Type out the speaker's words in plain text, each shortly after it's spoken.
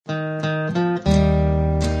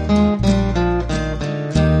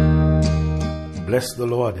Bless the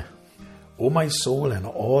Lord, O my soul, and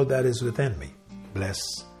all that is within me. Bless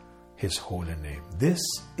his holy name. This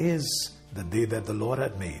is the day that the Lord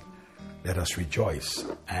had made. Let us rejoice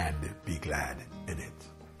and be glad in it.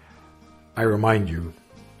 I remind you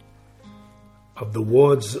of the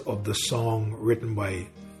words of the song written by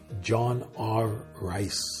John R.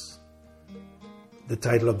 Rice. The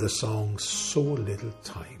title of the song, So Little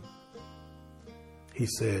Time. He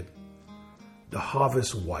said, "The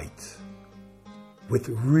harvest white, with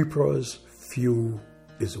reapers few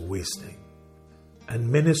is wasting, and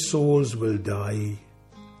many souls will die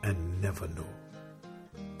and never know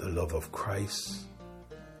the love of Christ,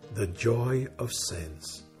 the joy of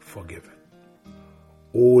sins forgiven.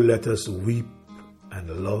 Oh, let us weep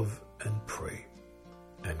and love and pray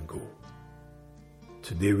and go.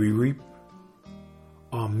 Today we reap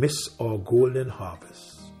or miss our golden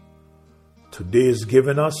harvest. Today is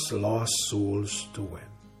given us lost souls to win.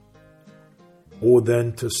 Oh,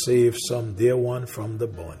 then to save some dear one from the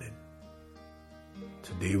burning.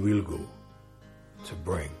 Today we'll go to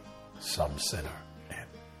bring some sinner in."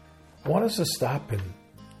 I want us to stop and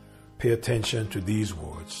pay attention to these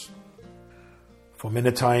words. For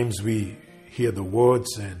many times we hear the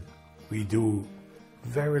words and we do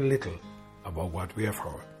very little about what we have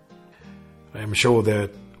heard. I am sure that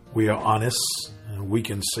we are honest and we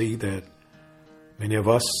can see that many of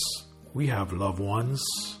us, we have loved ones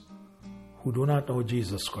who do not know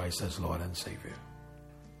Jesus Christ as Lord and Savior.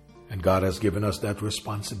 And God has given us that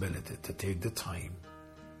responsibility to take the time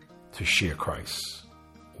to share Christ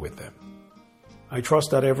with them. I trust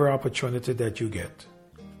that every opportunity that you get,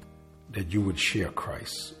 that you would share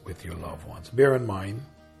Christ with your loved ones. Bear in mind,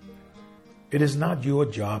 it is not your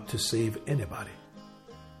job to save anybody,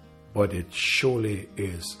 but it surely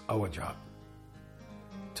is our job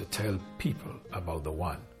to tell people about the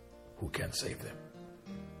one who can save them.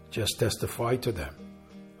 Just testify to them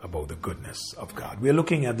about the goodness of God. We're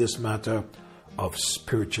looking at this matter of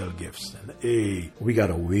spiritual gifts, and we got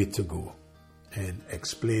a way to go in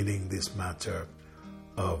explaining this matter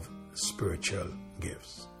of spiritual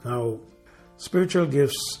gifts. Now, spiritual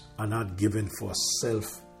gifts are not given for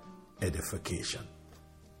self-edification.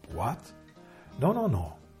 What?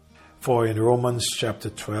 No. For in Romans chapter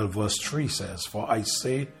 12 verse 3 says, "For I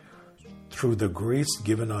say, through the grace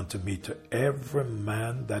given unto me, to every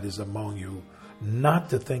man that is among you, not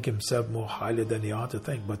to think himself more highly than he ought to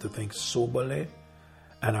think, but to think soberly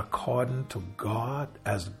and according to God,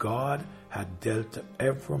 as God had dealt to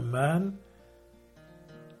every man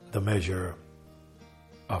the measure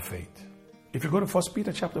of faith." If you go to 1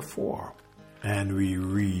 Peter chapter 4 and we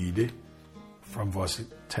read from verse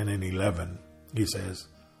 10 and 11, he says,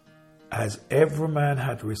 "As every man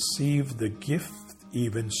had received the gift,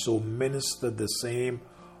 even so minister the same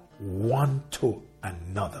one to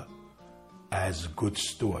another as good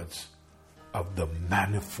stewards of the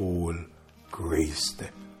manifold grace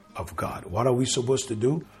of God." What are we supposed to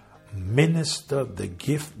do? Minister the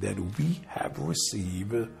gift that we have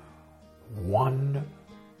received one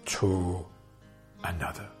to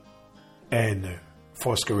another. And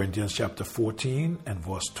 1 Corinthians chapter 14 and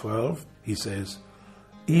verse 12, he says,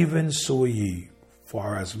 "Even so ye,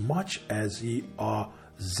 for as much as ye are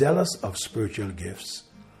zealous of spiritual gifts,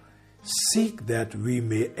 seek that we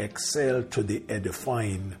may excel to the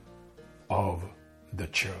edifying of the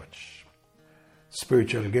church."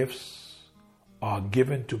 Spiritual gifts are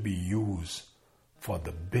given to be used for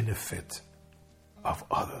the benefit of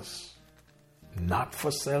others, not for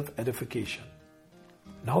self-edification.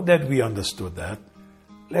 Now that we understood that,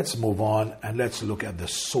 let's move on and let's look at the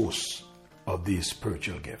source of these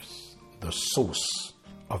spiritual gifts. The source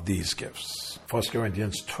of these gifts. 1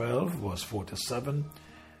 Corinthians 12 verse 4 to 7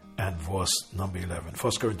 and verse number 11.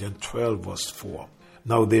 1 Corinthians 12 verse 4.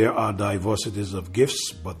 "Now there are diversities of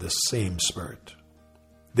gifts, but the same Spirit.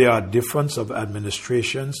 There are difference of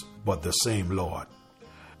administrations, but the same Lord.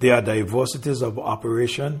 There are diversities of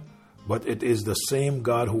operation, but it is the same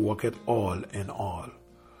God who worketh all in all.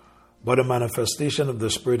 But a manifestation of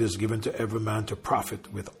the Spirit is given to every man to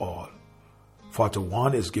profit with all. For to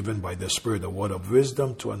one is given by the Spirit the word of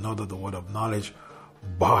wisdom, to another the word of knowledge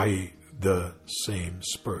by the same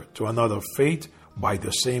Spirit, to another faith by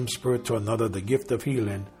the same Spirit, to another the gift of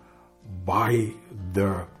healing by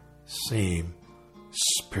the same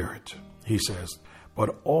Spirit." He says,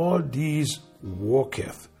 "But all these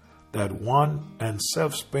worketh that one and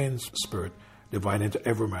self-same Spirit, dividing to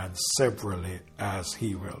every man severally as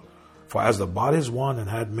he will. For as the body is one and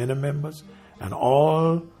had many members, and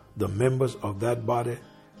all the members of that body,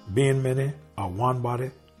 being many, are one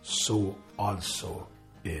body, so also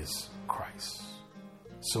is Christ."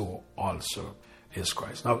 So also is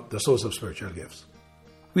Christ. Now, the source of spiritual gifts.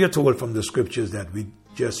 We are told from the scriptures that we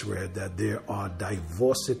just read that there are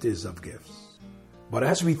diversities of gifts. But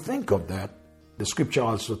as we think of that, the scripture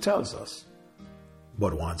also tells us,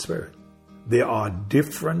 but one Spirit. There are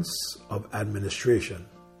difference of administration,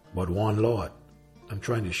 but one Lord. I'm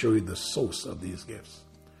trying to show you the source of these gifts.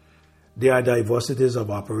 There are diversities of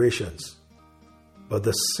operations, but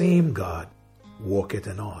the same God worketh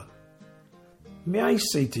in all. May I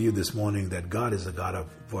say to you this morning that God is a God of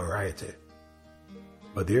variety,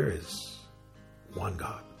 but there is one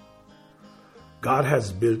God. God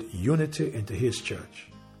has built unity into His church,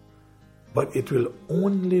 but it will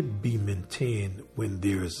only be maintained when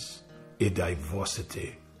there's a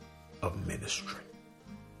diversity of ministry.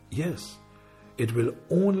 Yes, it will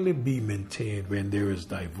only be maintained when there is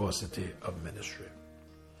diversity of ministry.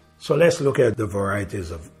 So let's look at the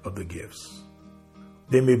varieties of the gifts.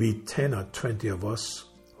 There may be 10 or 20 of us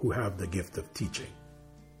who have the gift of teaching,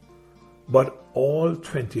 but all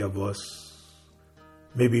 20 of us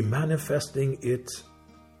may be manifesting it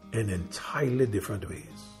in entirely different ways,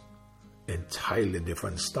 entirely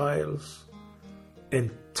different styles,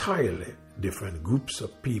 entirely different groups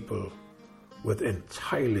of people with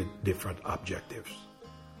entirely different objectives.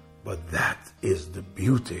 But that is the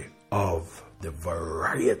beauty of the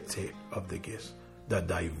variety of the gifts, the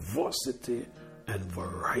diversity and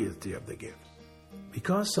variety of the gifts.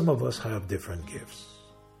 Because some of us have different gifts,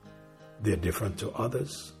 they're different to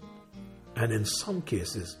others, and in some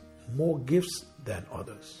cases, more gifts than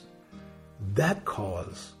others. That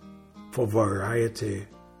calls for variety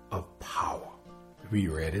of power. We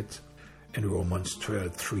read it in Romans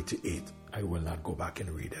 12, 3-8. I will not go back and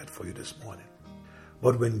read that for you this morning.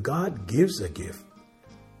 But when God gives a gift,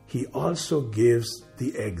 He also gives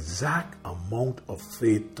the exact amount of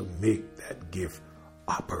faith to make that gift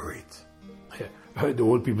operate. The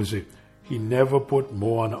old people say, He never put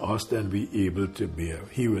more on us than we able to bear.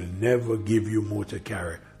 He will never give you more to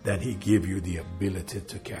carry than He give you the ability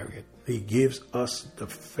to carry it. He gives us the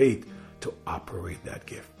faith to operate that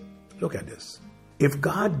gift. Look at this. If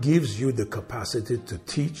God gives you the capacity to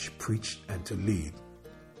teach, preach, and to lead,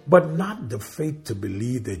 but not the faith to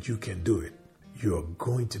believe that you can do it, you are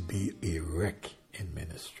going to be a wreck in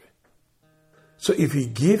ministry. So if He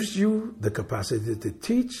gives you the capacity to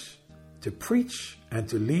teach, to preach, and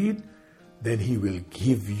to lead, then He will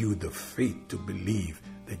give you the faith to believe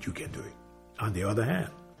that you can do it. On the other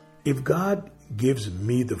hand, if God gives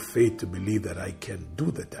me the faith to believe that I can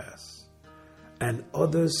do the task, and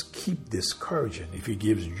others keep discouraging, if He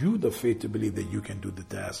gives you the faith to believe that you can do the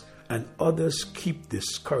task, and others keep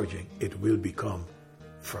discouraging, it will become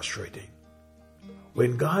frustrating.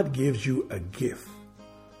 When God gives you a gift,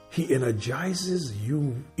 He energizes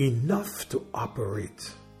you enough to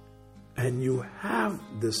operate, and you have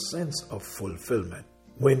the sense of fulfillment.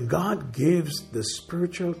 When God gives the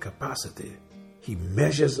spiritual capacity, He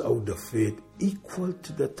measures out the faith equal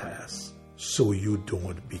to the task, so you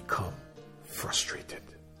don't become frustrated.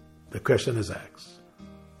 The question is asked,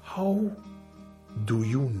 how do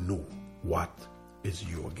you know what is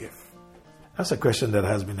your gift? That's a question that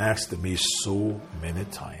has been asked to me so many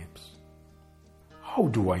times. How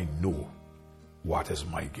do I know what is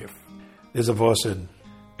my gift? There's a verse in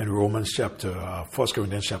Romans 1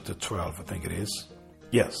 Corinthians chapter 12, I think it is.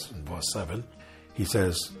 Yes, in verse 7, he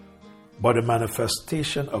says, but the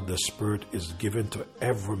manifestation of the Spirit is given to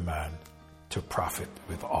every man to profit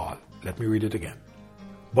with all. Let me read it again.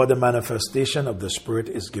 But the manifestation of the Spirit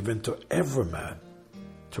is given to every man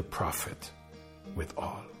to profit with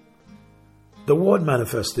all. The word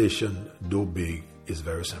manifestation, though big, is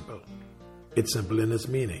very simple. It's simple in its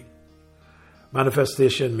meaning.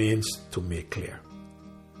 Manifestation means to make clear.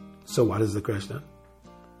 So what is the question?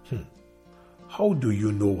 How do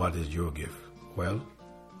you know what is your gift? Well,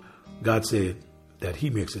 God said that He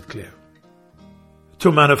makes it clear.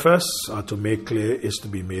 To manifest or to make clear is to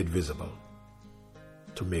be made visible,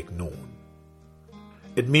 to make known.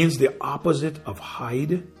 It means the opposite of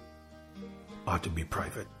hide or to be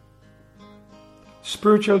private.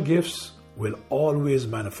 Spiritual gifts will always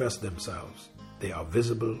manifest themselves. They are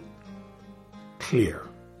visible, clear,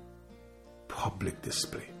 public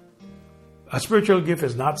display. A spiritual gift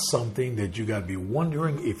is not something that you got to be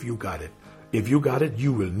wondering if you got it. If you got it,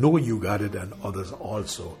 you will know you got it, and others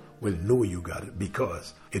also will know you got it,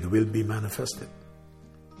 because it will be manifested.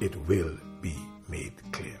 It will be made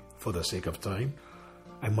clear. For the sake of time,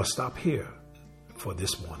 I must stop here for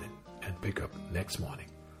this morning and pick up next morning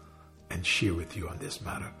and share with you on this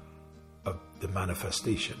matter of the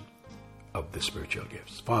manifestation of the spiritual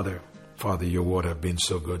gifts. Father, your word has been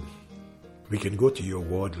so good. We can go to your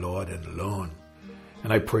word, Lord, and learn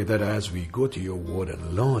And I pray that as we go to your word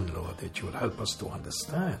and learn, Lord, that you will help us to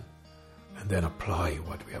understand and then apply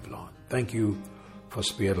what we have learned. Thank you for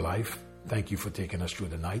spared life. Thank you for taking us through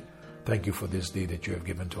the night. Thank you for this day that you have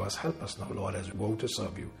given to us. Help us now, Lord, as we go to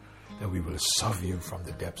serve you, that we will serve you from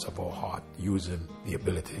the depths of our heart using the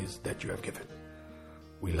abilities that you have given.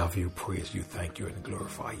 We love you, praise you, thank you, and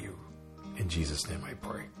glorify you. In Jesus' name I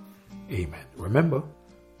pray. Amen. Remember,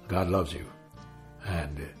 God loves you,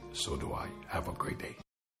 and so do I. Have a great day.